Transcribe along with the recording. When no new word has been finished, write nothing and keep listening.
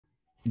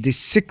The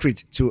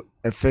secret to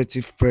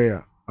effective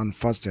prayer and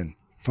fasting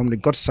from the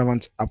God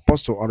servant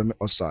Apostle Arome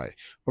Osayi.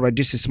 All right,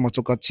 this is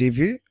Motoka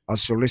TV.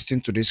 As you're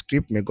listening to this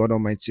script, may God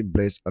Almighty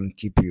bless and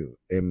keep you.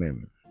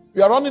 Amen.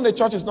 You are running a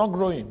church, it's not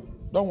growing.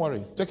 Don't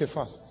worry. Take a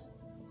fast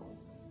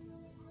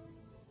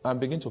and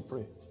begin to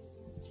pray.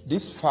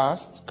 This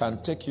fast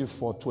can take you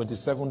for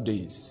 27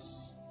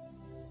 days.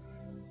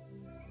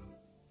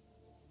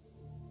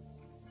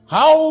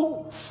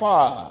 How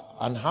far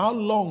and how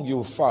long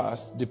you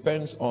fast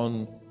depends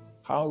on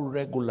how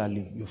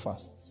regularly you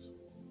fast.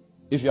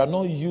 If you are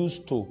not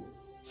used to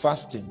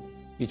fasting,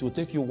 it will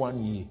take you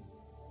 1 year.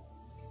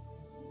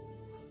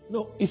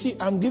 No, you see,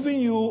 I'm giving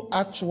you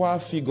actual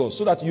figures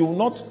so that you will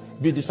not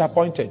be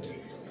disappointed.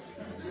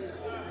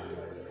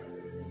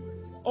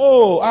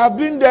 Oh, I've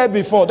been there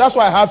before. That's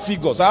why I have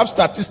figures. I have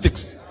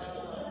statistics.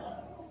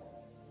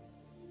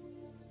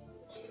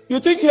 You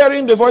think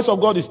hearing the voice of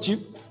God is cheap?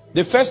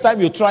 The first time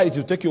you try it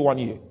will take you 1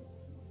 year.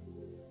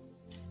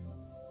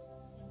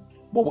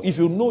 But if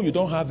you know you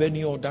don't have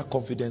any other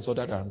confidence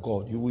other than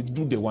God, you will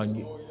do the 1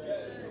 year.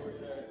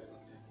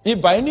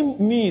 If by any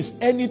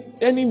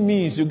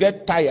means you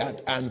get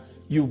tired and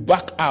you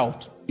back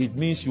out, it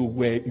means you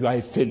are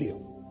a failure.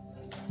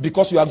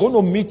 Because you are going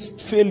to meet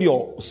failure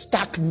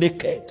stark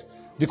naked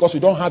because you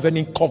don't have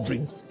any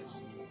covering.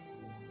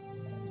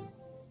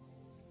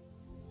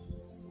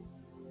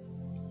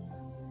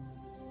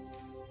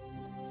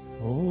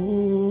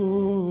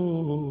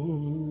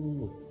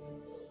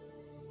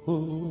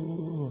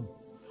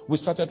 We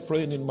started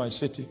praying in my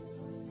city.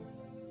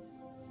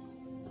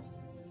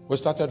 We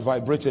started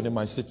vibrating in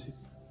my city.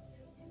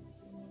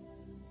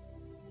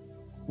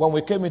 When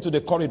we came into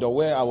the corridor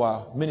where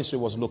our ministry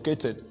was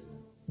located,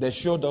 they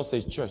showed us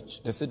a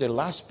church. They said the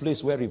last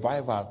place where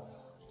revival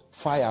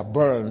fire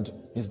burned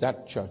is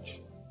that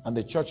church. And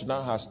the church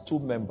now has 2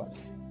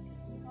 members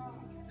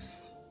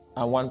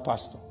and 1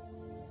 pastor.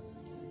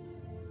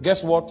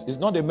 Guess what? It's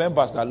not the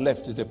members that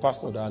left, it's the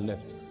pastor that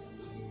left.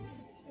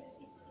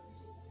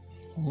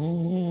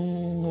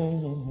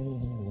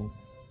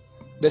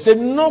 They said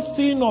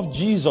nothing of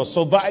Jesus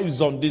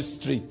survives on this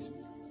street.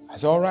 I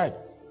said, all right,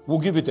 we'll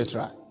give it a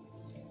try.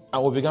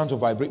 And we began to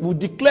vibrate. We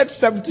declared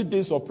 70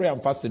 days of prayer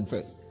and fasting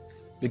first.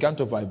 Began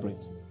to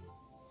vibrate.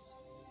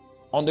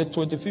 On the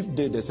 25th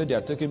day, they said they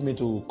are taking me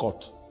to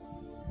court.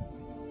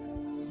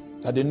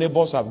 That the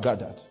neighbors have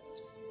gathered.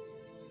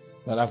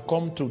 That I've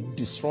come to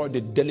destroy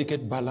the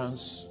delicate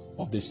balance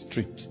of the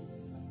street.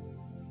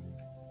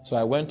 So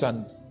I went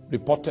and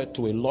reported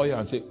to a lawyer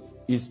and said,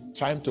 it's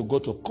time to go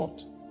to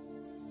court.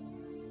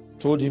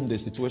 Told him the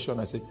situation.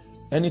 I said,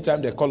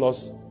 anytime they call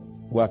us,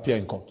 we'll appear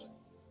in court.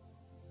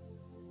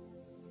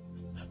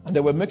 And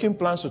they were making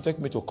plans to take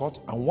me to court.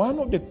 And one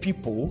of the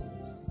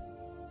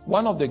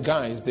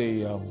guys,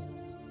 the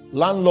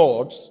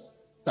landlords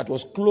that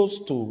was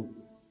close to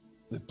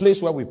the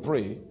place where we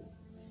pray,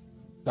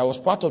 that was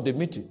part of the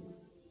meeting,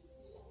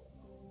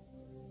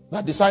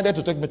 that decided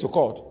to take me to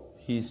court,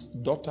 his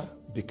daughter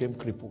became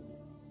crippled.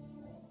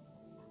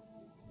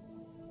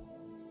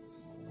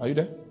 Are you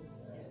there?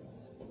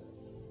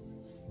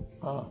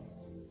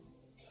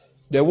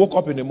 They woke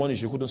up in the morning,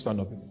 she couldn't stand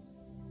up.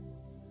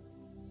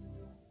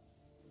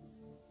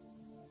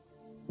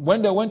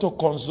 When they went to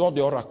consult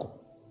the oracle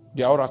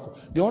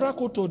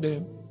told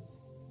them,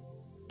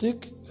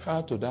 take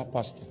her to that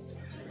pastor.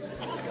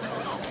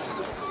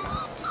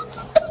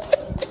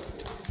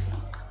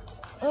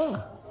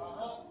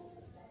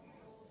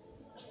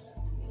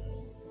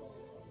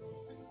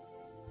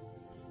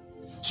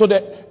 So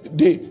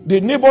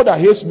the neighbor that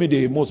hates me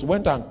the most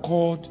went and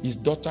called his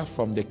daughter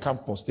from the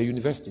campus, the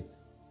university,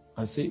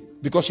 and say,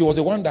 because she was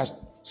the one that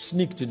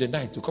sneaked in the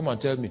night to come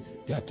and tell me,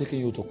 they are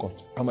taking you to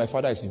court, and my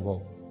father is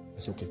involved. I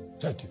said, okay,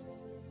 thank you.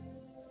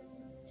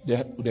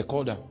 They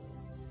called her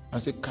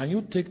and said, can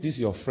you take this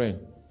your friend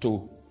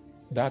to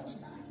that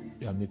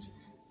their meeting?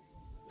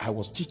 I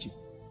was teaching.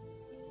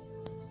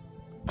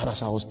 And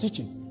as I was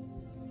teaching,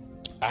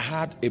 I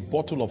had a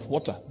bottle of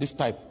water, this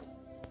type,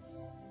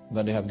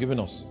 that they have given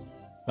us.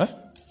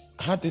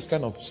 I had this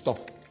kind of stuff.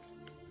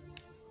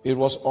 It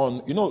was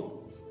on,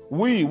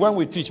 when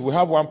we teach, we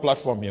have one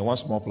platform here, one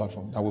small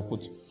platform that we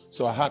put.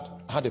 So I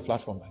had a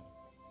platform there.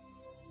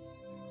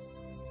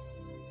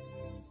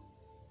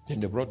 Then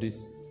they brought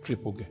this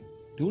crippled guy.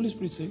 The Holy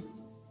Spirit said,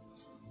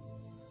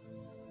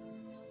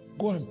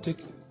 go and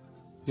take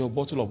your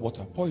bottle of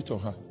water, pour it on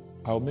her.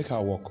 I'll make her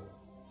walk.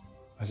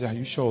 I said, are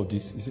you sure of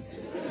this? He said,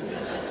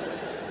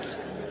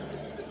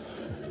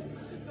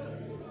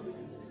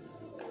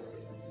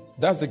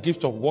 that's the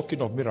gift of working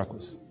of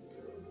miracles.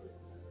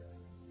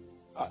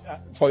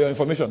 For your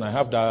information, I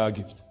have that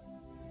gift.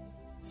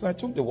 So I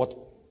took the water.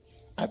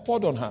 I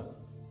poured on her.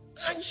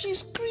 And she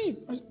screamed.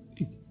 I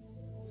said,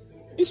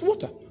 it's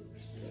water.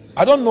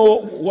 I don't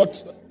know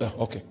what.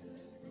 Okay.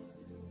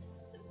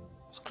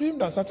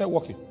 Screamed and started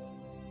walking.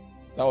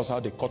 That was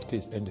how the court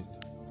case ended.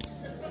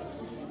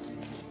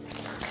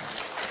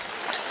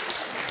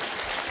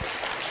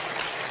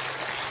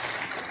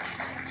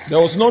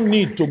 There was no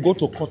need to go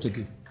to court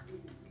again.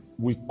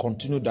 We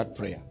continued that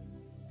prayer.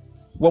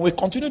 When we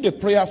continued the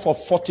prayer for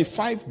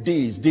 45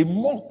 days, the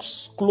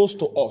monks close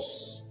to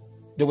us,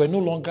 they were no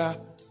longer,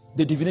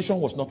 the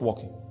divination was not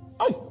working.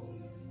 Aye.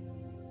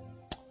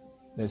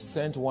 They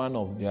sent one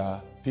of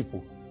their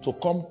people to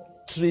come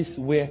trace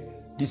where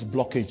this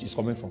blockage is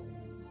coming from.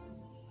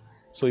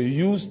 So he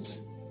used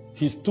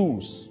his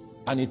tools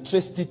and he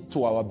traced it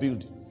to our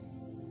building.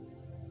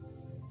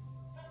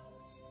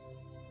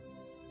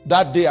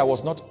 That day I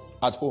was not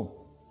at home.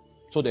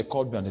 So they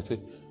called me and they said,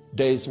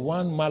 there is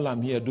one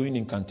malam here doing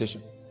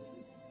incantation.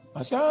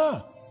 I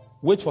said,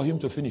 wait for him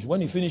to finish. When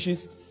he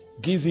finishes,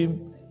 give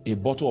him a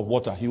bottle of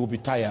water. He will be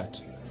tired.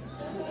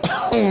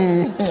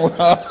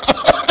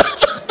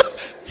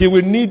 He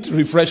will need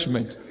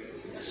refreshment.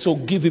 So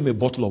give him a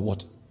bottle of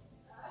water.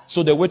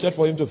 So they waited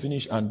for him to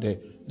finish and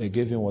they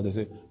gave him what they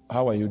said.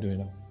 How are you doing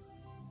now?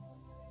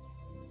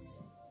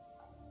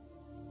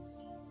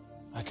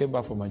 I came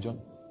back from my journey.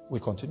 We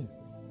continued.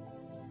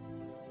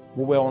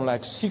 We were on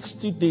like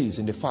 60 days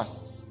in the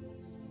fast.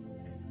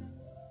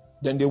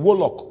 Then the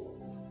warlock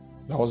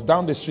that was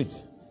down the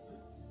street,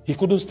 he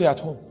couldn't stay at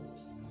home.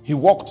 He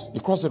walked, he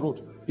crossed the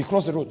road, he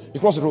crossed the road, he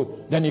crossed the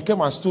road. Then he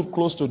came and stood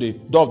close to the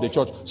door of the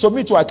church. So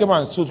me too, I came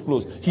and stood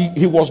close.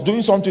 He was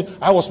doing something.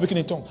 I was speaking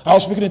in tongues. I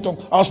was speaking in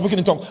tongues. I was speaking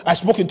in tongues. I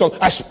spoke in tongues.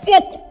 I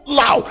spoke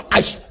loud.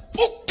 I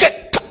spoke.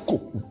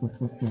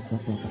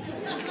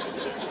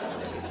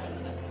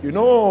 You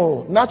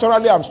know,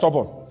 naturally I'm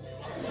stubborn.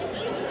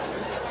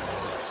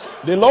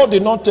 The Lord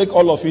did not take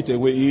all of it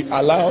away. He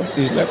allowed,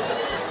 he left.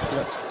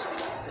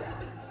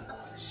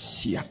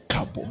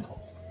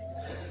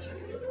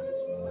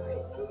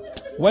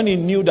 When he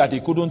knew that he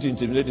couldn't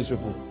intimidate these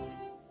people.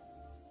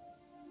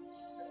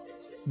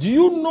 Do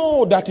you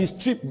know that his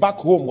trip back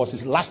home was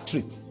his last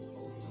trip?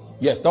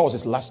 Yes, that was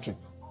his last trip.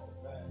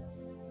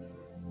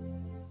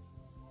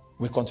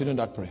 We continued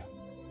that prayer.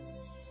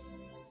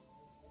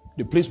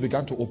 The place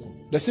began to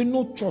open. They say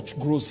no church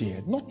grows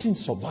here. Nothing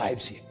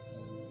survives here.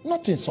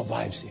 Nothing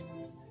survives here.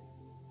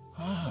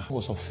 He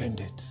was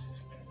offended.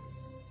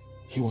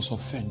 He was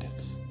offended.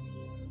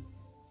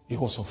 He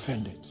was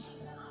offended.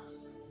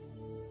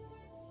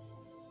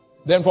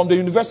 Then from the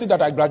university that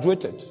I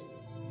graduated,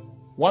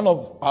 one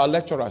of our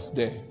lecturers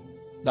there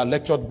that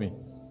lectured me,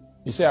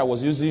 he said I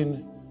was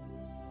using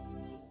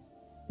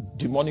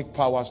demonic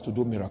powers to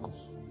do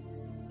miracles.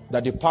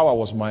 That the power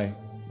was my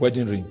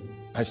wedding ring.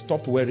 I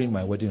stopped wearing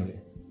my wedding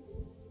ring.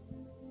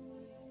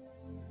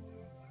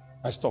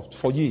 I stopped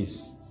for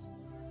years.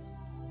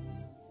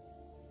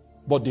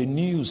 But the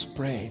news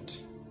spread.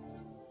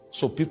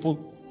 So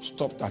people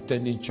stopped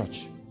attending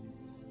church.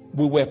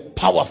 We were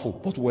powerful,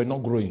 but we were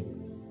not growing.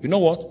 You know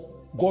what?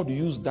 God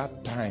used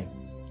that time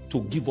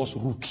to give us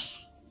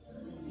roots.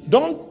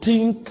 Don't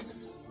think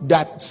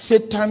that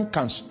Satan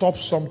can stop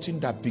something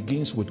that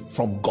begins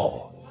from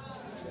God.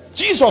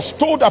 Jesus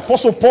told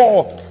Apostle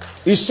Paul,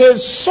 he said,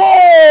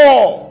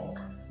 Saul,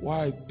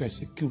 why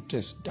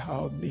persecutest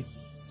thou me?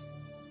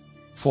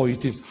 For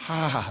it is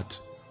hard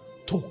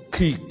to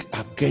kick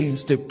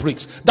against the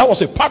pricks. That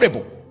was a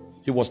parable.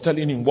 He was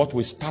telling him what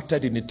we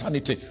started in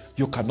eternity,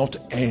 you cannot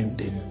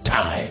end in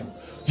time.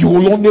 You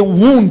will only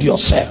wound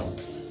yourself.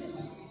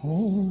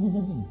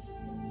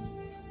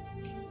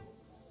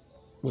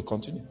 We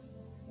continue.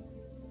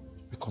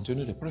 We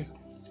continue the prayer.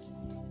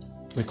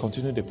 We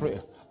continue the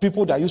prayer.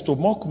 People that used to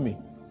mock me,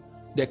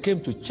 they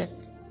came to check.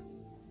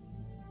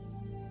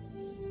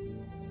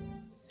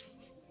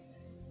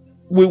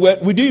 We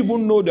didn't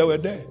even know they were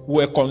there.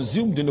 We were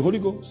consumed in the Holy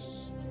Ghost.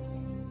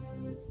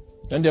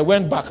 Then they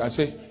went back and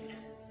said,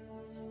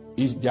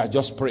 they are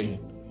just praying.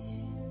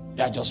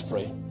 They are just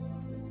praying.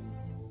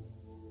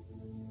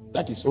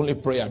 That is only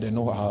prayer they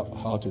know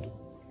how to do.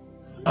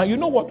 And you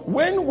know what?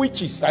 When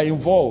witches are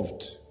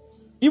involved,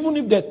 even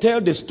if they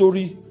tell the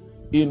story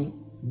in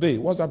Bay,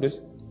 what's that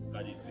place?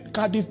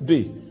 Cardiff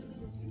Bay.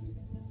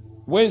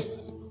 Where's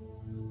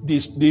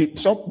this?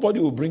 Somebody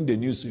will bring the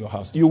news to your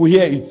house. You will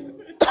hear it.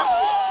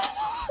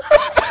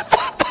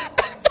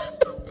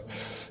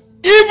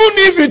 Even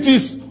if it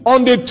is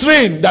on the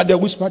train that they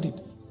whispered it,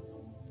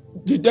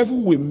 the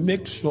devil will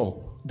make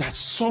sure that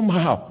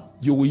somehow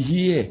you will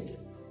hear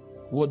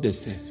what they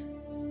said.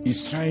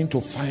 He's trying to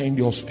find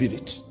your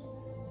spirit.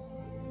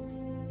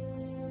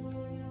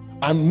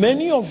 And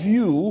many of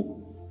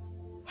you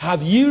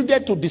have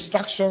yielded to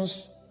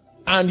distractions,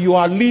 and you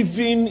are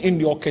living in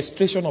the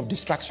orchestration of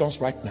distractions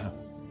right now.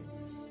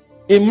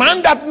 A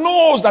man that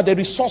knows that the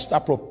resource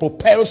that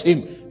propels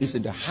him is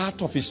in the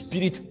heart of his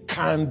spirit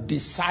can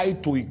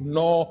decide to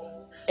ignore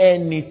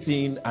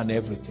anything and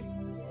everything.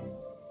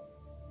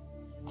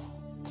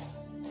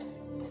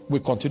 We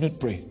continued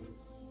praying.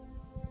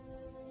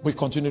 We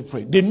continued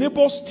praying. The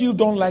neighbors still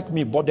don't like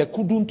me, but they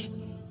couldn't.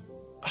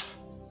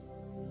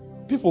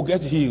 People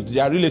get healed.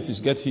 Their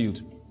relatives get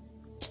healed.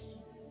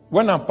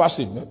 When I'm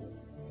passing,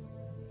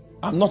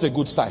 I'm not a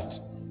good sight.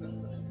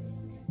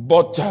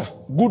 But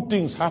good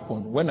things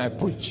happen when I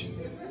preach.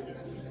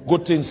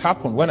 Good things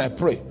happen when I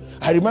pray.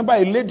 I remember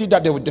a lady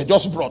that they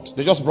just brought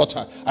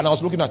her. And I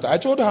was looking at her. I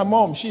told her,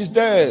 Mom, she's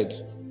dead.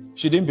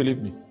 She didn't believe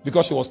me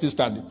because she was still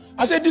standing.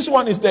 I said, this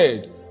one is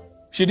dead.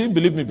 She didn't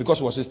believe me because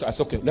she was sister. I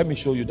said, okay, let me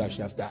show you that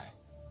she has died.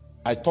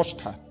 I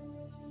touched her,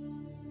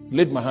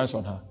 laid my hands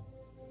on her.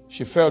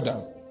 She fell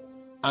down.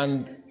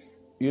 And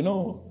you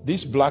know,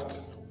 this black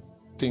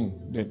thing,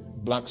 the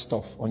black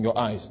stuff on your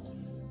eyes,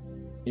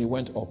 it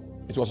went up.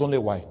 It was only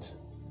white.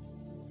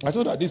 I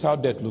told her, this is how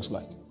death looks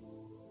like.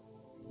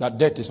 That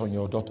death is on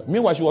your daughter.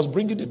 Meanwhile, she was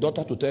bringing the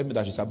daughter to tell me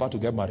that she's about to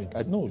get married.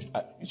 I know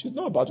she's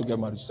not about to get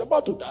married. She's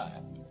about to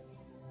die.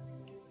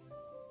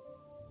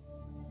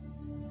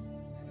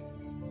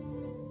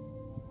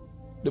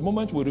 The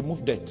moment we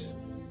removed death,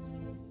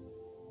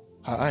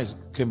 her eyes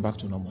came back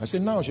to normal. I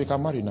said, now she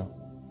can marry now.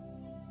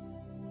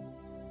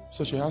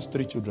 So she has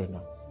 3 children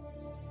now.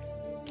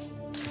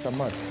 She can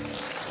marry.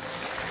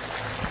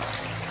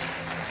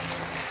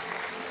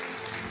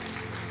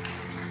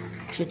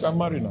 She can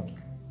marry now.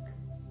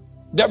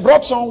 They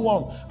brought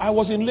someone. I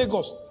was in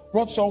Lagos.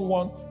 Brought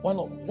someone,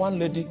 one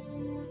lady,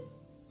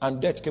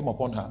 and death came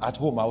upon her at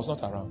home. I was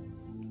not around.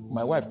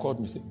 My wife called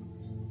me and said,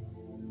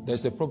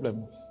 there's a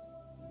problem.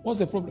 What's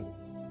the problem?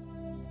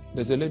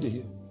 There's a lady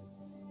here.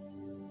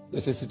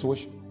 There's a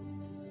situation.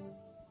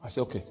 I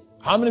said, okay.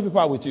 How many people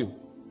are with you?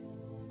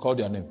 Call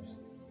their names.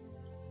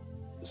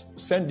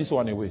 Send this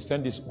one away.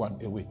 Send this one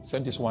away.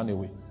 Send this one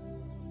away.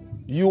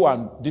 You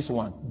and this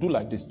one, do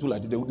like this, do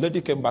like this. The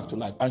lady came back to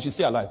life, and she's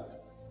still alive.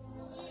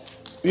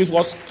 It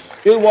was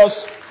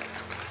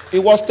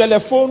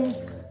telephone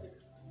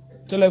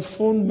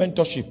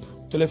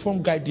mentorship,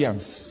 telephone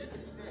guidance.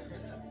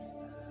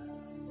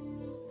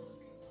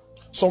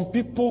 Some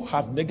people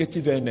have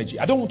negative energy.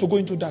 I don't want to go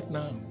into that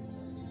now.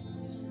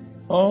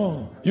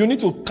 Oh, you need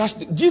to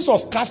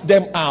Jesus cast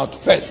them out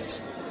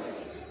first.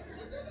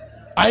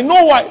 I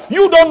know why.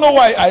 You don't know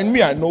why. I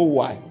know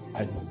why.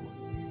 I know.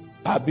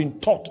 I've been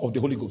taught of the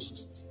Holy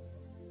Ghost.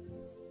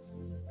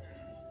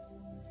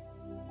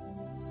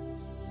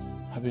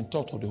 I've been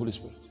taught of the Holy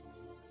Spirit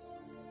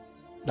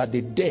that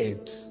the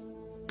dead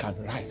can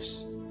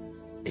rise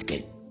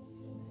again.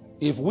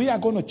 If we are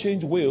going to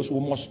change Wales, we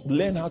must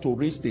learn how to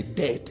raise the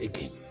dead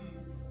again.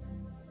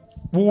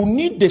 We will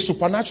need the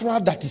supernatural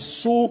that is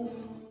so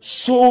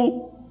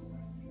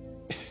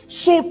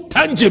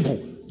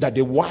tangible that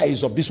the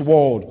wise of this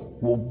world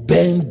will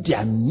bend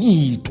their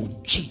knee to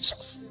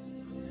Jesus.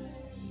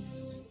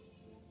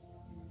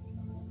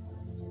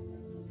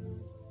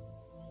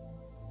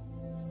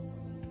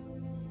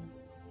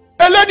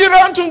 A lady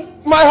ran to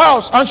my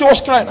house and she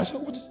was crying. I said,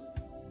 what is it?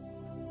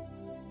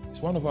 It's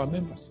one of our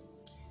members.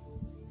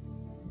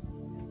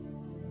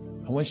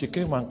 And when she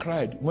came and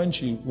cried, when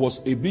she was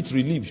a bit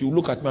relieved, she would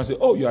look at me and say,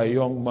 oh, you're a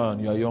young man,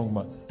 you're a young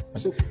man. I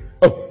said,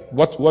 oh,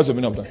 what's the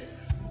meaning of that?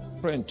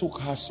 Friend took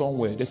her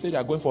somewhere. They said they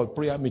are going for a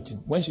prayer meeting.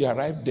 When she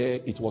arrived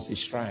there, it was a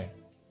shrine.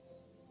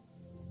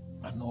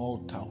 An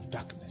altar of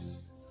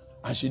darkness.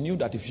 And she knew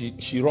that if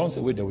she runs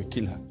away, they will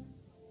kill her.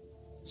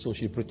 So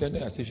she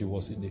pretended as if she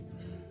was in there.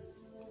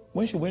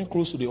 When she went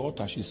close to the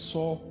altar, she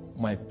saw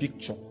my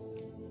picture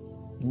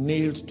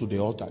nailed to the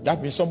altar.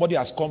 That means somebody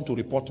has come to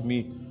report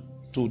me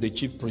to the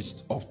chief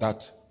priest of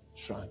that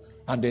shrine.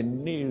 And they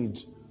nailed.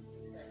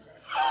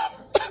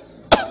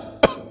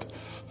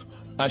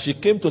 And she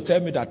came to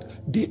tell me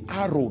that the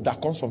arrow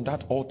that comes from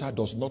that altar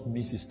does not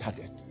miss its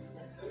target.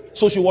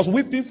 So she was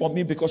weeping for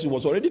me because she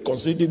was already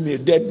considering me a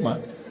dead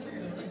man.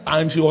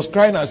 And she was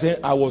crying and saying,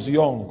 I was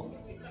young.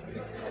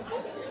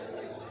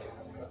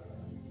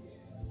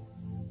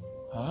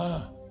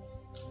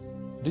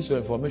 This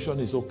information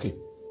is okay.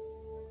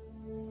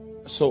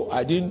 So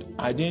I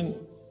didn't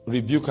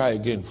rebuke her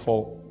again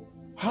for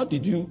how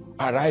did you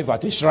arrive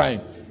at a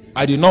shrine?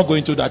 I did not go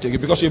into that again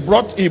because she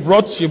brought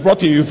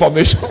the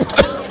information.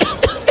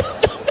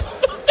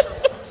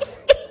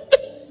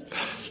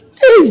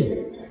 Hey!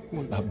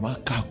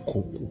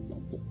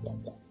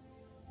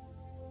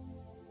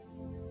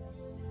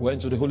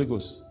 Went to the Holy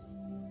Ghost.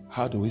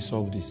 How do we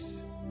solve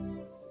this?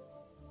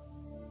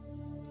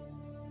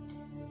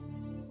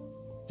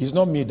 It's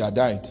not me that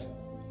died.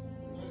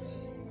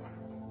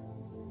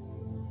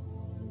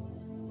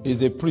 It's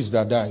the priest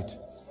that died.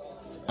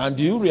 And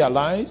do you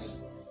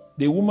realize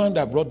the woman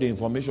that brought the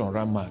information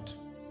ran mad?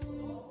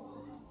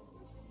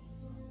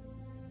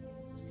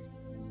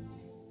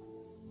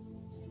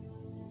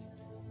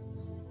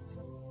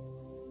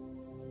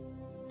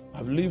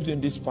 I've lived in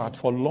this part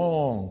for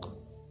long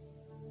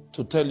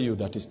to tell you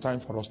that it's time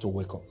for us to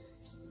wake up.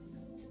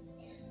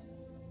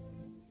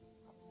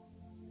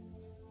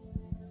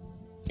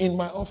 In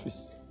my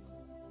office,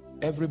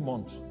 every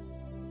month,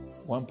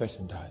 one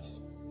person dies.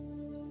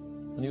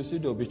 And you see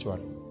the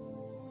obituary.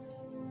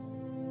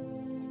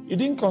 It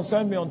didn't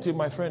concern me until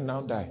my friend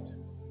now died.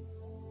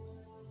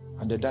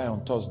 And they died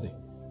on Thursday.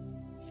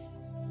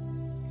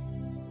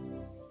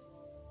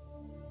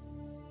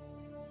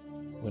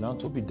 We're now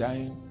to be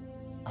dying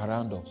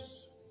around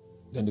us.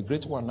 Then the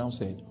great one now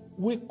said,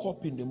 wake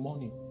up in the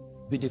morning,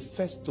 be the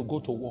first to go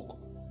to work,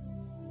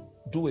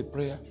 do a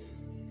prayer,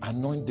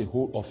 anoint the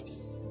whole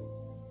office.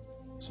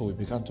 So we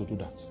began to do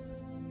that.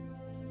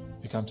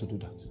 Began to do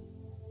that.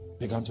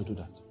 Began to do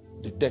that.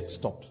 The death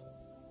stopped.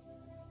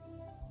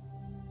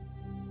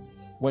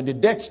 When the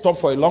death stopped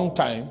for a long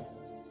time,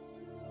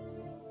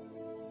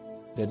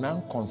 They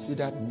now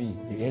considered me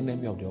the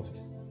enemy of the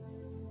office.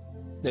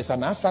 There's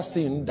an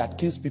assassin that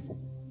kills people.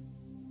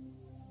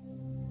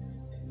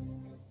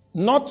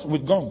 Not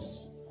with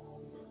guns.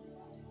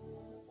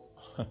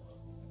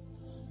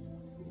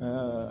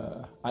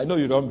 I know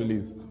you don't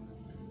believe.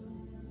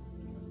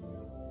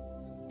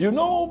 You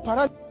know,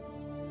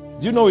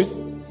 do you know it?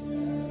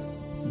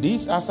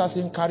 This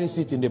assassin carries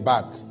it in the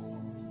bag.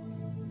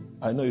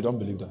 I know you don't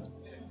believe that.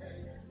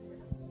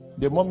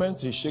 The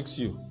moment he shakes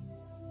you,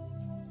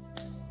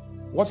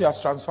 what he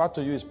has transferred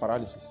to you is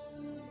paralysis.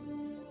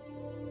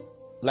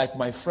 Like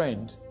my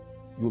friend,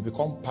 you will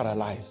become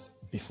paralyzed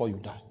before you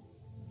die.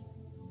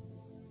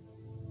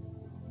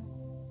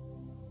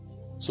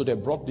 So they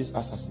brought this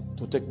assassin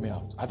to take me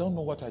out. I don't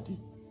know what I did.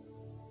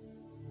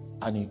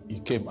 And he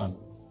came, and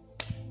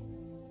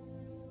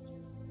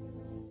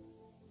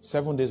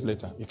 7 days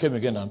later, he came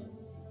again, and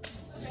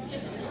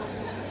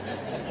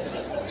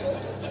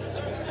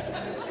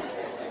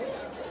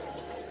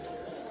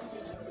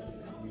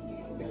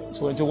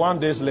 21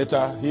 days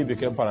later, he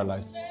became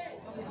paralyzed.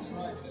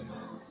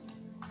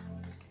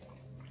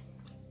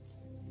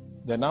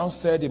 They now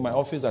said in my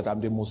office that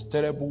I'm the most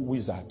terrible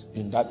wizard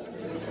in that.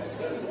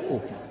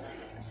 Oh.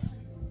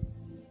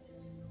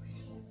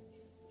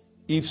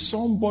 If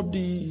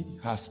somebody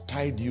has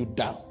tied you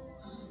down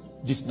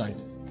this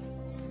night,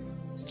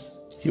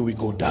 he will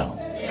go down.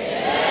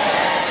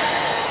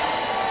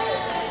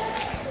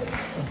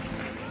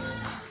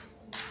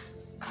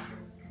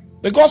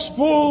 The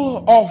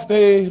gospel of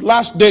the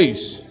last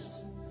days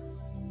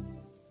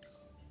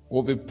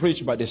will be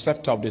preached by the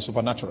scepter of the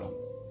supernatural.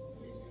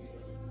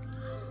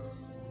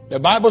 The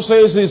Bible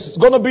says it's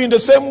going to be in the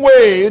same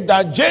way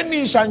that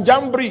Jannes and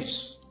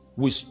Jambres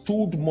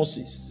withstood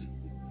Moses.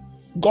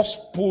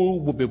 Gospel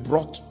will be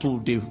brought to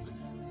the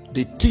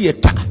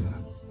theater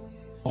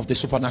of the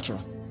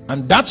supernatural.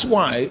 And that's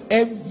why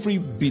every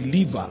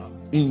believer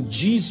in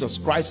Jesus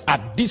Christ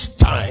at this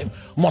time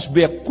must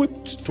be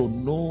equipped to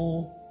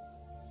know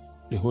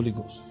the Holy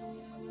Ghost.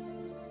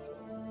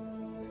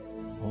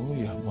 Oh,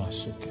 yeah,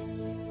 okay.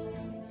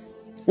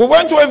 We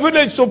went to a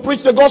village to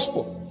preach the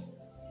gospel.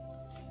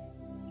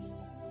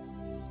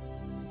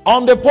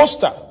 On the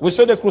poster, we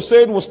said the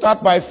crusade will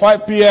start by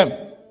 5 p.m.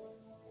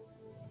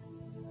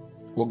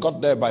 We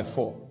got there by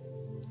 4.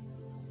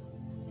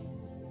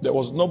 There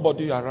was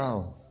nobody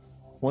around.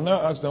 When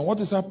I asked them,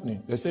 what is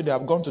happening? They said they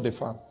have gone to the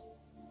farm.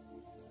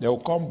 They will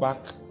come back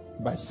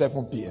by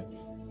 7 p.m.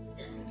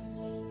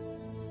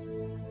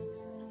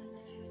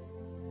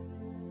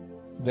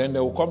 Then they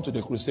will come to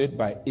the crusade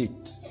by 8.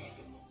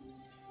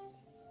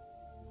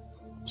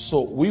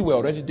 So we were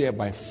already there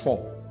by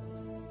 4.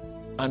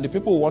 And the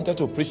people who wanted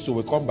to preach to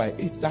will come by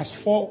 8. That's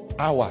 4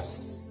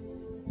 hours.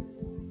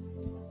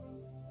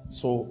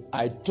 So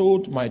I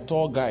told my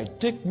tour guide,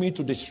 take me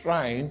to the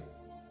shrine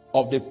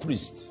of the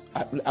priest.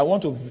 I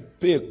want to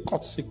pay a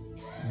courtesy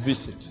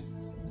visit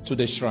to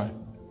the shrine.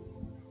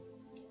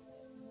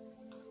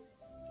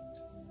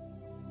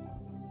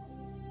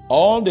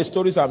 All the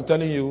stories I'm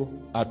telling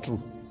you are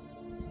true.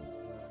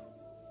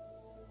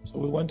 So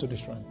we went to the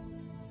shrine.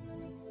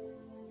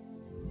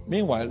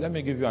 Meanwhile, let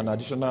me give you an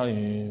additional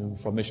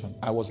information.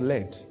 I was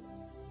led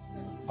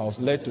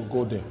to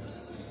go there.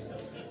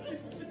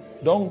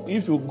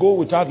 If you go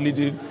without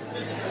leading,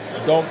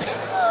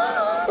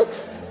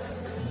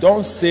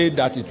 don't say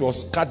that it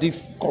was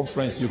Cardiff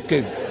conference you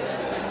came.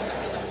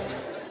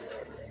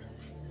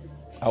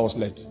 I was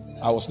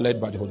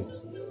led by the Holy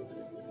Ghost.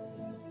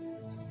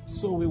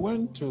 So we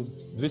went to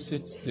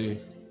visit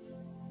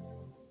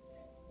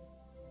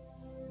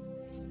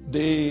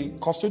the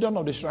custodian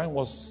of the shrine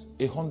was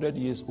 100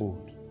 years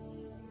old.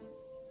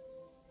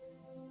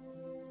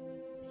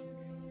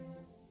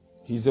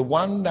 He's the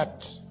one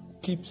that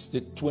keeps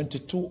the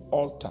 22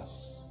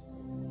 altars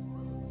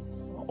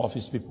of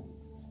his people.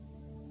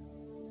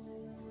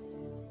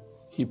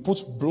 He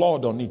puts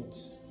blood on it.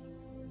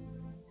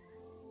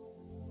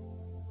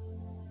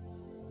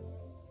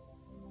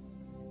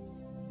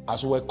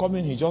 As we were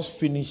coming, he just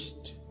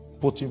finished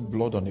putting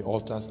blood on the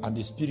altars, and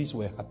the spirits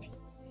were happy.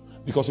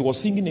 Because he was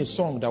singing a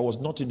song that was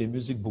not in the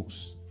music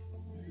books.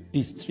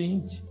 A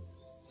strange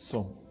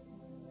song.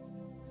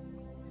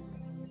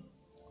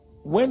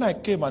 When I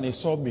came and he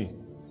saw me,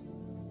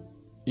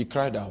 he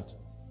cried out.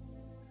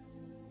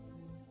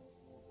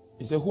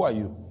 He said, who are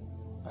you?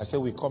 I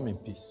said, we come in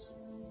peace.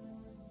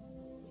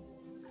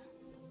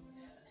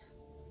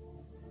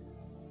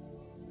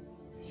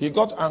 He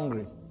got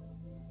angry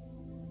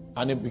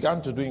and he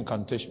began to do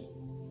incantation.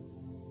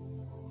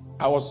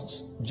 I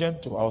was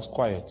gentle, I was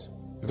quiet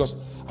because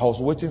I was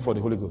waiting for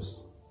the Holy Ghost.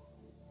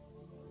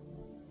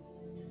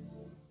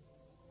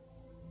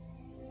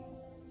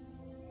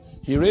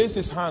 He raised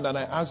his hand and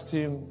I asked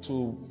him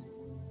to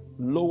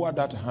lower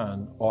that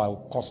hand or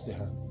I'll curse the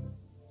hand.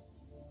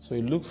 So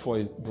he looked for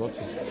it, brought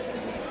it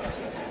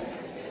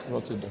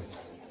down.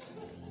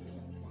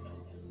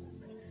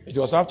 It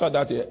was after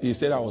that he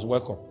said I was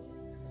welcome.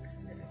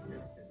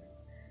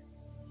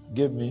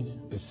 Gave me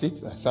a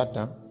seat, I sat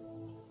down,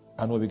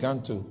 and we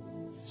began to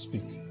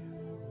speak.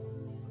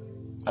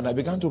 And I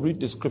began to read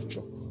the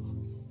scripture.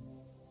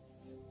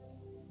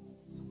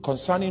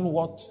 concerning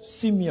what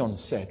Simeon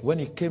said when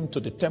he came to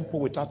the temple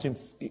without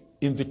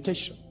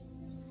invitation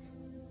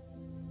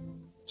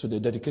to the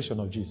dedication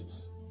of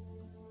Jesus.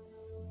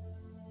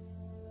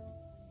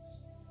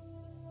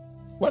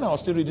 When I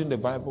was still reading the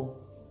Bible,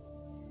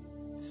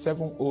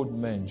 7 old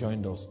men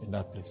joined us in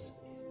that place.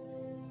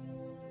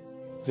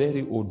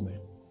 Very old men.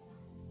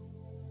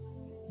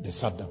 They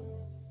sat down.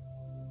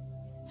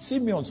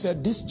 Simeon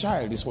said, this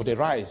child is for the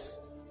rise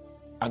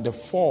and the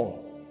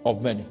fall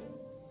of many.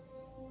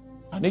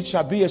 And it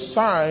shall be a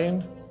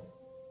sign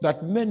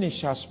that many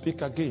shall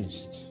speak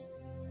against.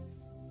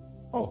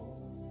 Oh,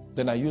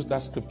 then I used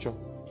that scripture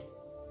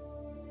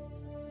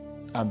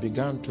and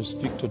began to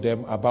speak to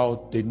them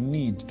about the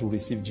need to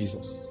receive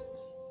Jesus.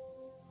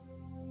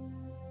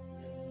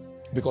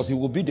 Because he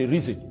will be the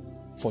reason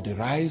for the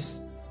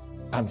rise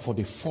and for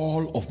the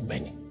fall of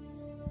many.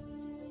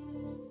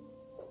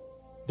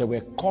 They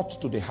were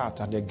caught to the heart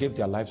and they gave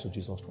their lives to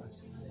Jesus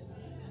Christ.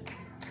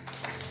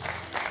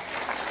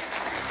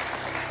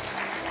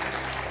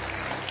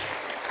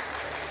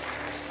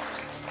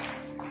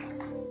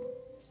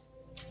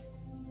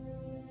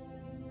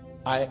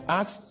 I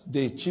asked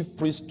the chief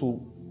priest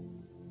to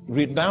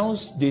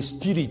renounce the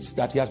spirits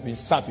that he has been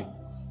serving.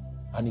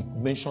 And he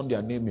mentioned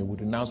their name, he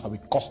would renounce and we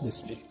curse the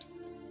spirit.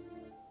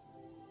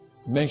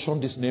 Mention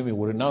this name, he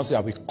will renounce it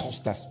and we curse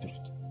that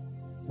spirit.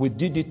 We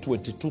did it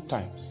 22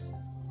 times.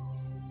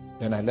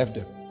 Then I left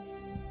them.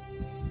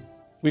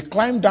 We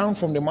climbed down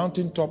from the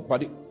mountaintop,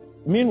 but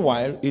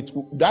meanwhile,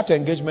 that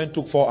engagement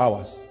took 4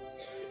 hours.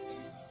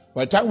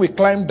 By the time we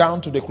climbed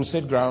down to the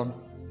crusade ground,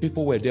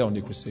 people were there on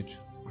the crusade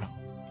ground.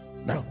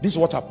 Now, this is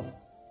what happened.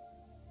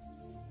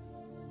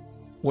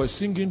 We're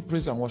singing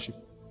praise and worship,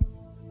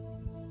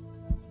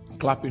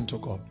 clapping to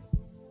God.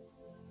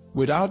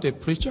 Without a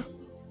preacher,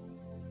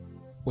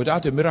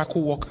 without a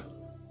miracle worker,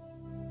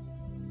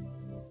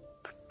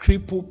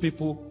 crippled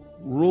people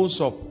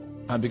rose up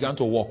and began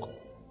to walk.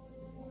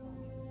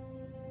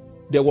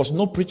 There was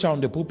no preacher on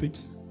the pulpit.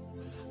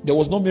 There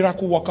was no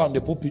miracle worker on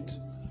the pulpit.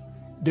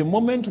 The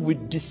moment we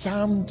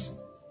disarmed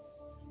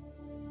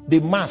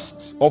the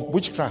mast of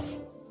witchcraft,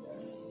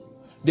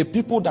 the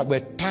people that were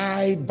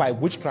tied by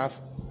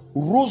witchcraft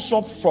rose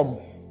up from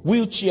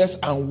wheelchairs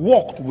and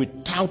walked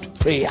without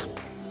prayer.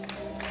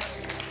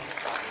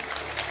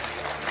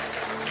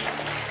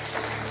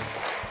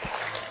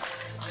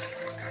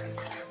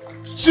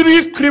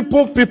 Three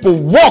crippled people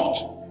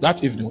walked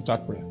that evening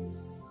without prayer.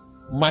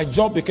 My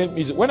job became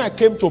easy. When I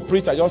came to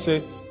preach, I just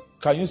say,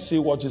 can you see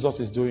what Jesus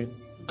is doing?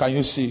 Can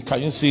you see?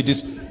 Can you see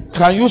this?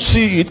 Can you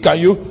see it? Can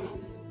you?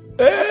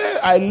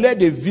 I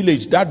led a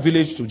village, that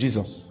village to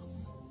Jesus.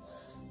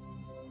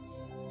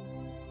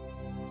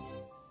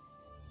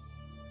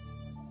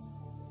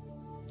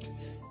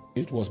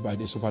 It was by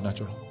the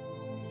supernatural.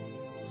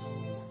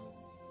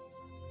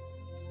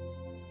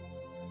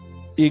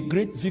 A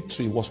great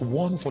victory was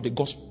won for the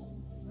gospel.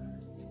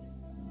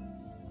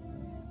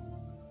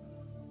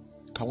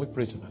 Can we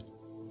pray tonight?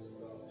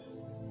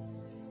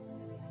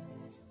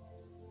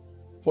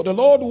 For the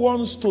Lord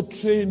wants to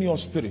train your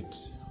spirit,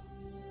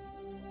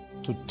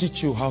 to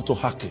teach you how to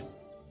hearken,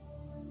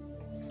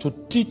 to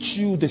teach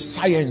you the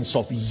science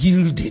of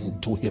yielding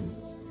to Him.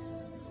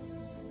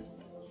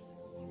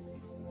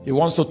 He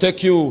wants to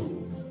take you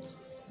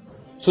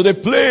to the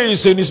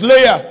place in His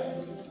lair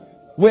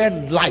where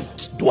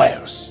light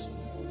dwells.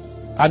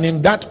 And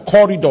in that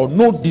corridor,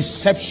 no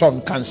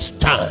deception can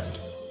stand.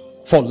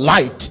 For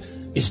light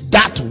is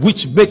that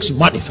which makes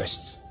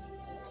manifest.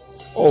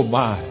 Oh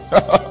my.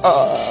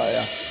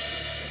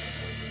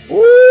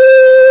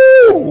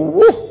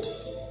 Ooh.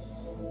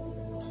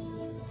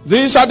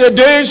 These are the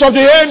days of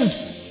the end.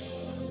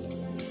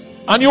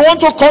 And you want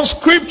to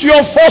conscript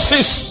your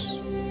forces,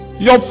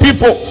 your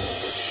people,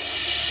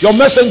 your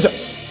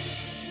messengers,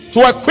 to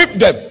equip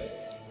them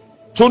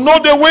to know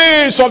the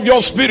ways of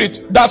your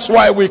spirit. That's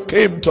why we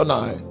came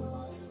tonight.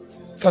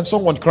 Can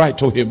someone cry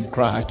to Him?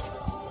 Cry.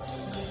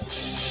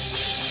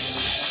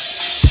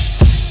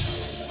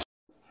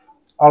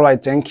 All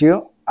right, thank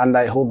you. And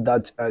I hope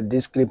that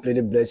this clip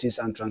really blesses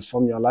and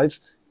transforms your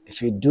life.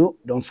 If you do,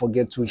 don't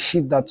forget to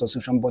hit that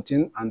subscription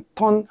button and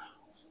turn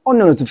on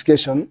your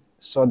notification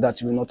so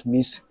that you will not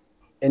miss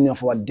any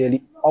of our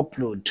daily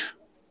upload.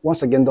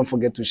 Once again, don't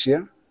forget to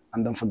share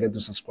and don't forget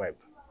to subscribe.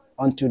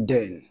 Until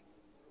then,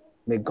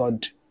 may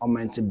God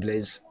Almighty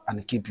bless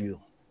and keep you.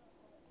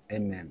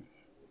 Amen.